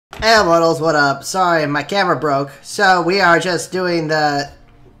Hey mortals, what up? Sorry, my camera broke. So we are just doing the...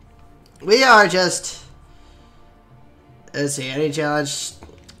 Let's see, any challenge?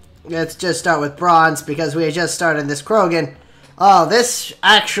 Let's just start with bronze because we just started this Krogan. Oh, this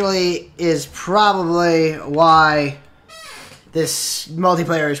actually is probably why this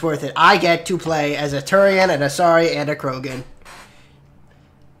multiplayer is worth it. I get to play as a Turian, an Asari, and a Krogan.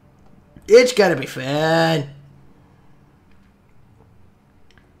 It's gonna be fun.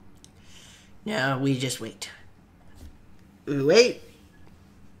 Now we just wait. We wait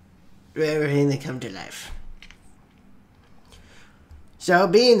for everything to come to life. So,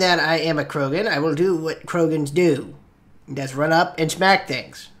 being that I am a Krogan, I will do what Krogans do. That's run up and smack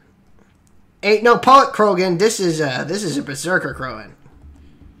things. Ain't no poet Krogan. This is a berserker Krogan.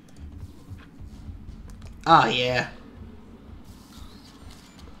 Oh yeah.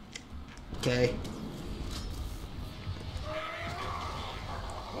 Okay.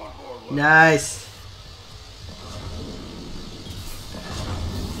 Nice.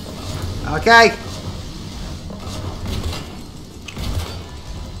 Okay.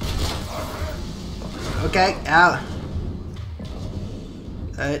 Okay, out.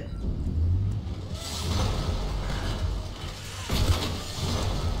 Alright.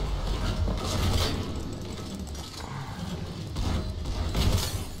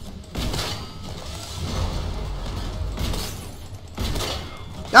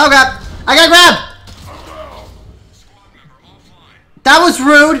 Oh god! I got grabbed! That was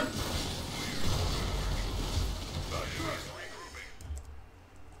rude!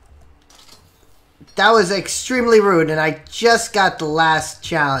 That was extremely rude, and I just got the last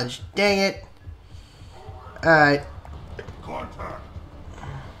challenge. Dang it. Alright.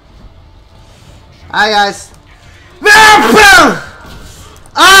 Hi guys.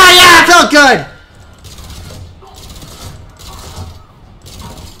 Oh yeah, it felt good!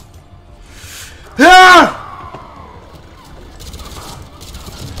 Boom!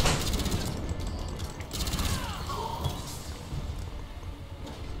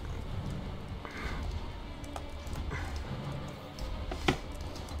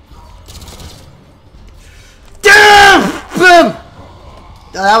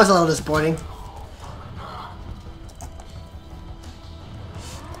 Oh, that was a little disappointing.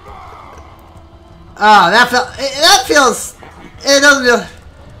 Oh, that feels, it doesn't feel.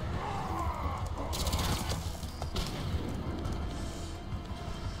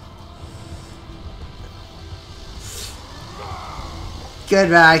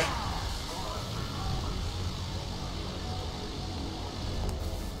 Goodbye.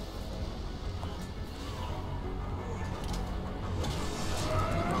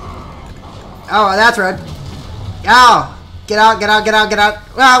 Oh, that's red. Ow! Get out, get out, get out, get out.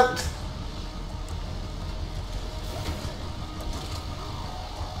 Well.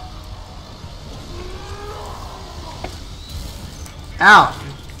 Ow.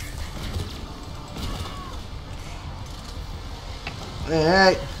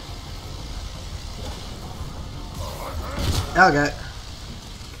 Alright. Okay.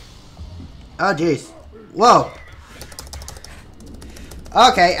 Oh, jeez. Whoa.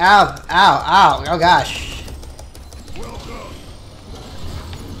 Okay, ow, ow, ow, oh gosh.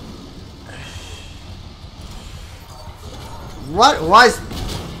 What was...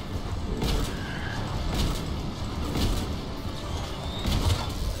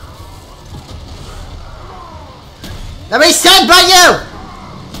 Let me stand by you!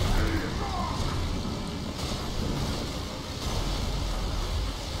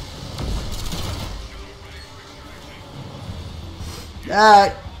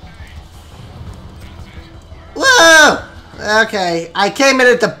 Whoa! Okay, I came in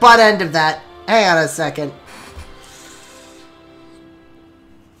at the butt end of that. Hang on a second.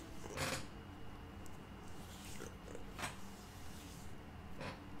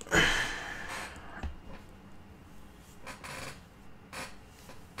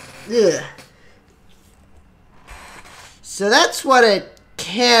 Ugh. So that's what it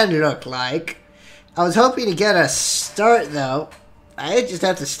can look like. I was hoping to get a start though. I just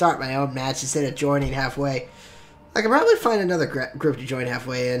have to start my own match instead of joining halfway. I can probably find another group to join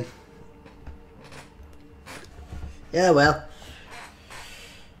halfway in. Yeah, well.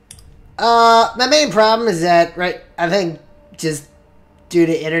 My main problem is that, I think just due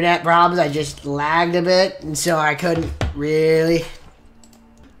to internet problems, I just lagged a bit, and so I couldn't really.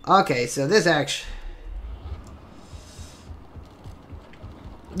 Okay, so this actually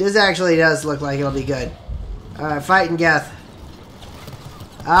does look like it'll be good. Alright, fighting Geth.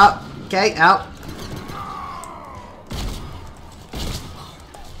 Out. Okay, out.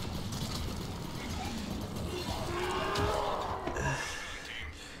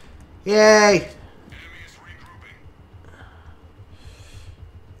 Yay!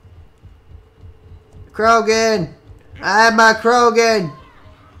 Krogan! I'm a Krogan!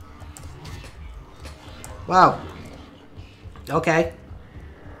 Wow. Okay.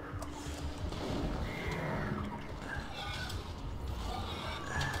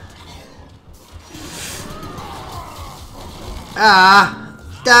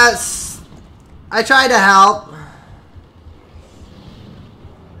 That's... I tried to help.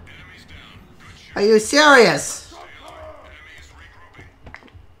 Are you serious?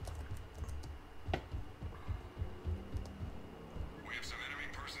 We have some enemy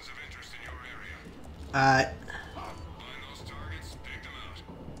persons of interest in your area. Alright. Find those targets, take them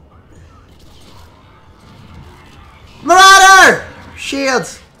out. Marauder!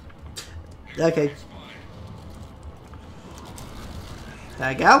 Shields! Okay.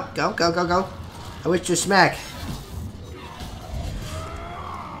 There you go. Go, go, go, go. I wish you smack.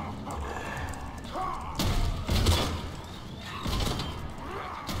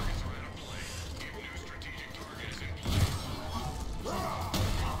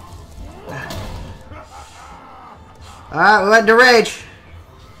 Alright, we went into rage.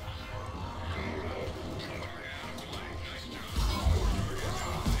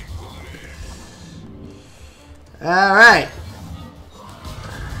 Alright.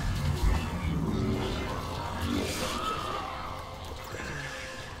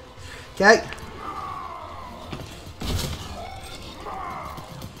 Okay.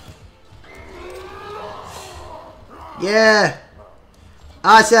 Yeah.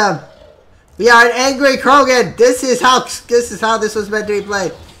 Awesome. We are an angry Krogan. This is how this was meant to be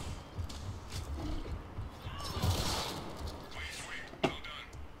played.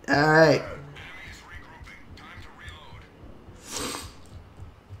 All right.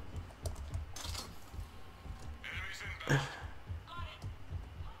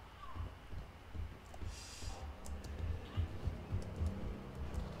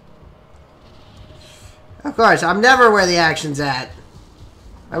 Of course, I'm never where the action's at.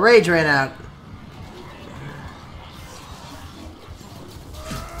 My rage ran out.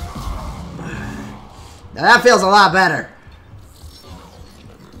 Now that feels a lot better.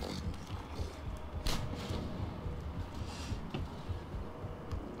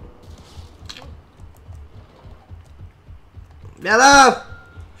 Hello?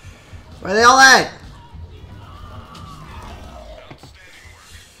 Where are they all at?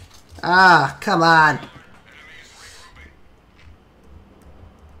 Ah, come on.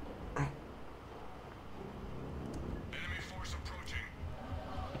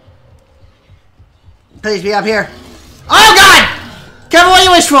 Please be up here. Oh God! Careful what you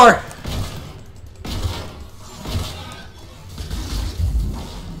wish for!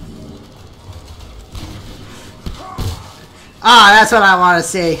 Ah, that's what I want to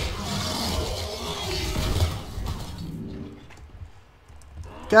see.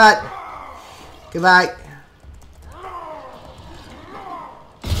 Cut. Goodbye.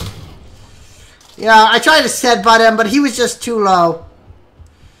 Yeah, I tried to headbutt him, but he was just too low.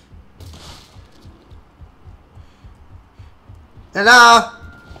 Hello?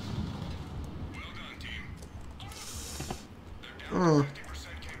 Well done, team. They're down to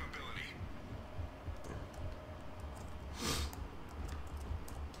 50% capability.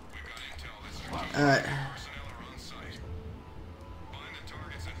 We've got intel that strategic personnel are on site. Find the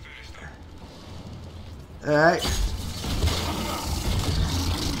targets and finish them. Alright.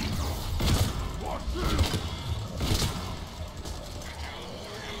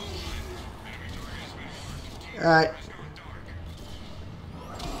 Alright.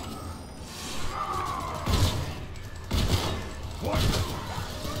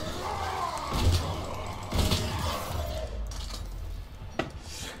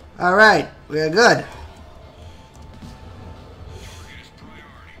 Alright, we're good.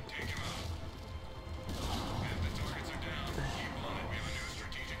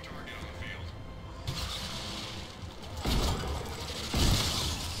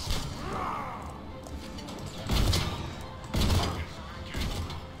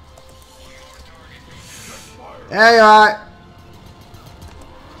 There you are.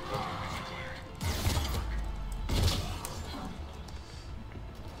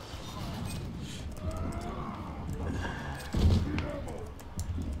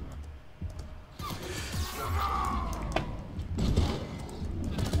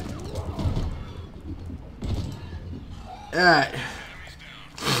 Alright.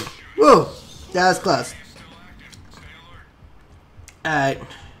 Whoa! That was close. Alright.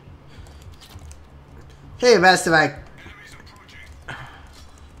 Hey, best if I...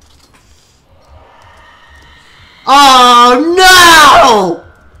 Oh, no!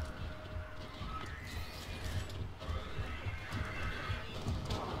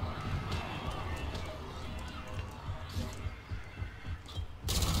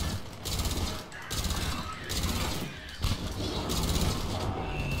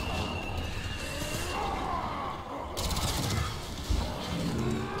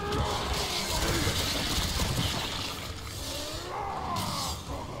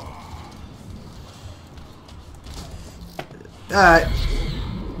 Alright.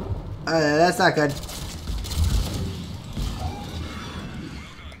 That's not good.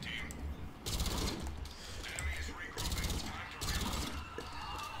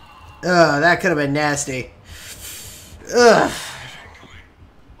 Ugh, that could have been nasty. Ugh.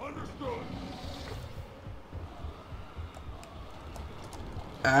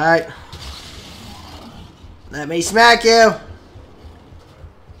 Alright. Let me smack you.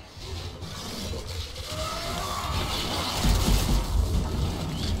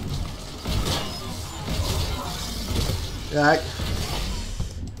 Alright.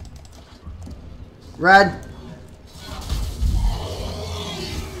 Run.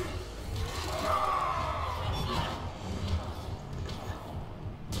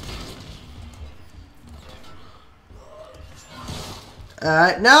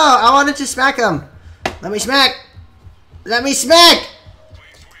 No, I wanted to smack him. Let me smack. Let me smack.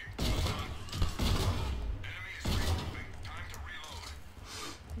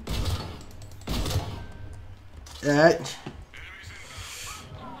 Alright.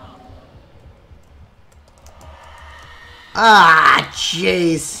 Ah,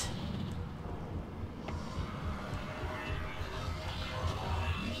 jeez.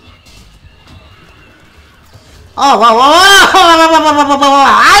 Oh, whoa, whoa, whoa,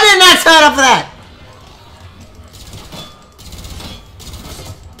 I did not sign up for that.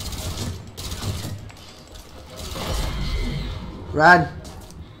 Run.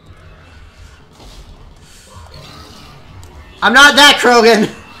 I'm not that Krogan.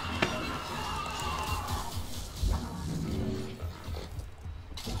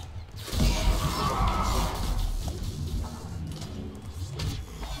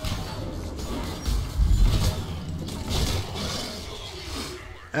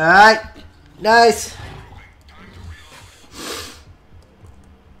 Alright. Nice.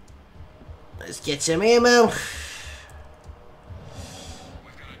 Let's get some ammo.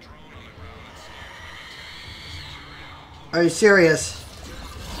 Are you serious?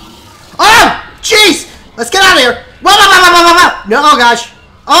 Oh! Jeez! Let's get out of here! Whoa, whoa, whoa, whoa, whoa, whoa! No, oh gosh!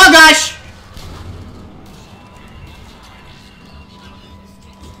 Oh gosh!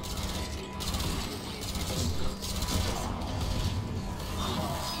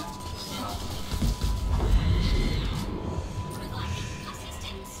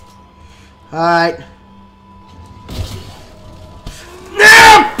 Alright.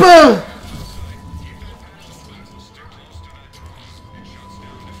 No! Boom!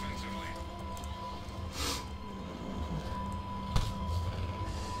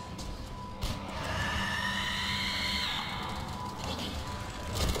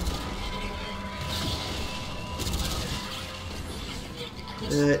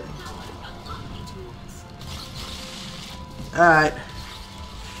 Alright.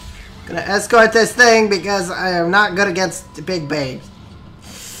 Gonna escort this thing because I am not good against the big babes.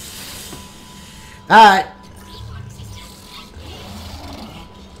 Alright.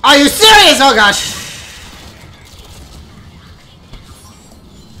 Are you serious? Oh gosh.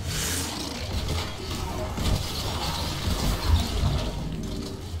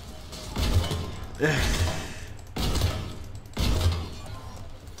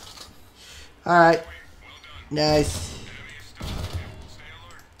 Alright. Nice.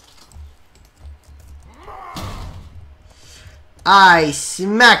 I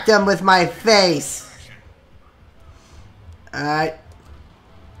smacked him with my face. Alright.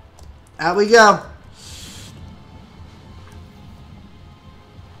 Out we go.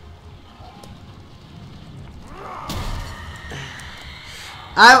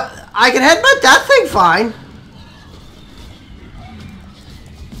 I can headbutt that thing fine.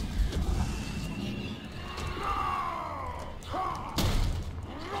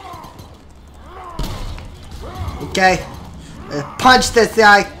 Okay. Punch this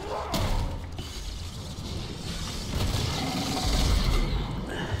guy.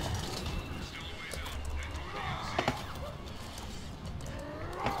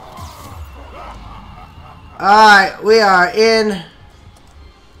 Alright, we are enraged.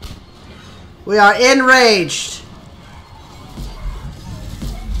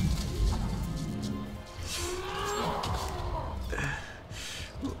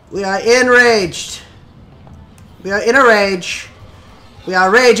 We are enraged. We are in a rage. We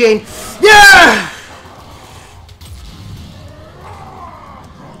are raging. Yeah!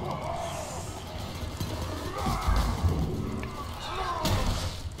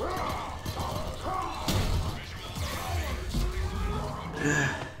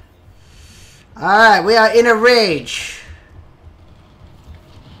 Alright, we are in a rage.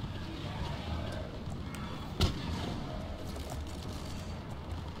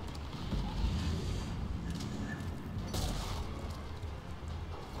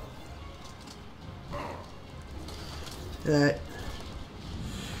 Well,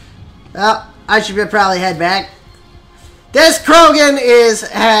 I should probably head back. This Krogan is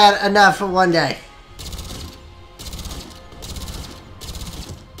had enough for one day.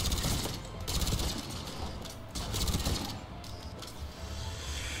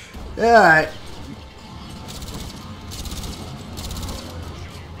 Alright.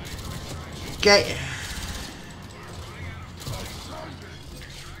 Okay.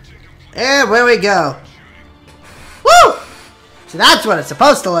 And where we go. Woo! So that's what it's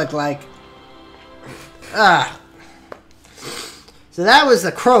supposed to look like. So that was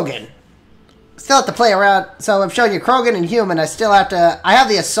the Krogan. Still have to play around. So I've shown you Krogan and human. I still have to... I have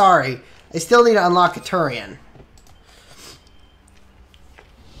the Asari. I still need to unlock a Turian.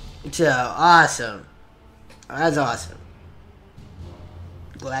 So, awesome. That's awesome.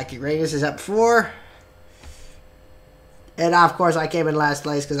 Galactic Radius is up 4. And of course I came in last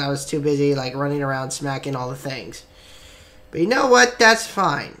place because I was too busy like running around smacking all the things. But you know what? That's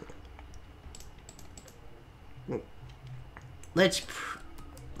fine. Let's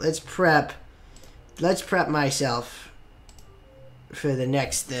prep myself for the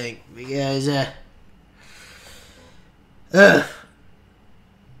next thing because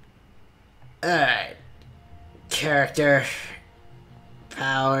alright. Character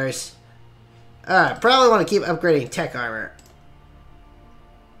powers. Alright, probably want to keep upgrading tech armor.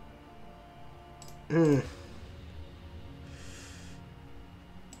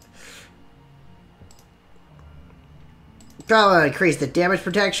 Probably want to increase the damage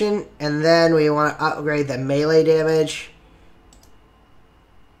protection, and then we want to upgrade the melee damage.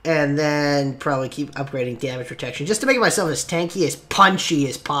 And then probably keep upgrading damage protection, just to make myself as tanky, as punchy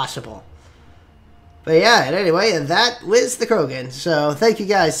as possible. But yeah, and anyway, that was the Krogan. So thank you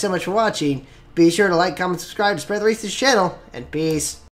guys so much for watching. Be sure to like, comment, subscribe to spread the reach of this channel, and peace.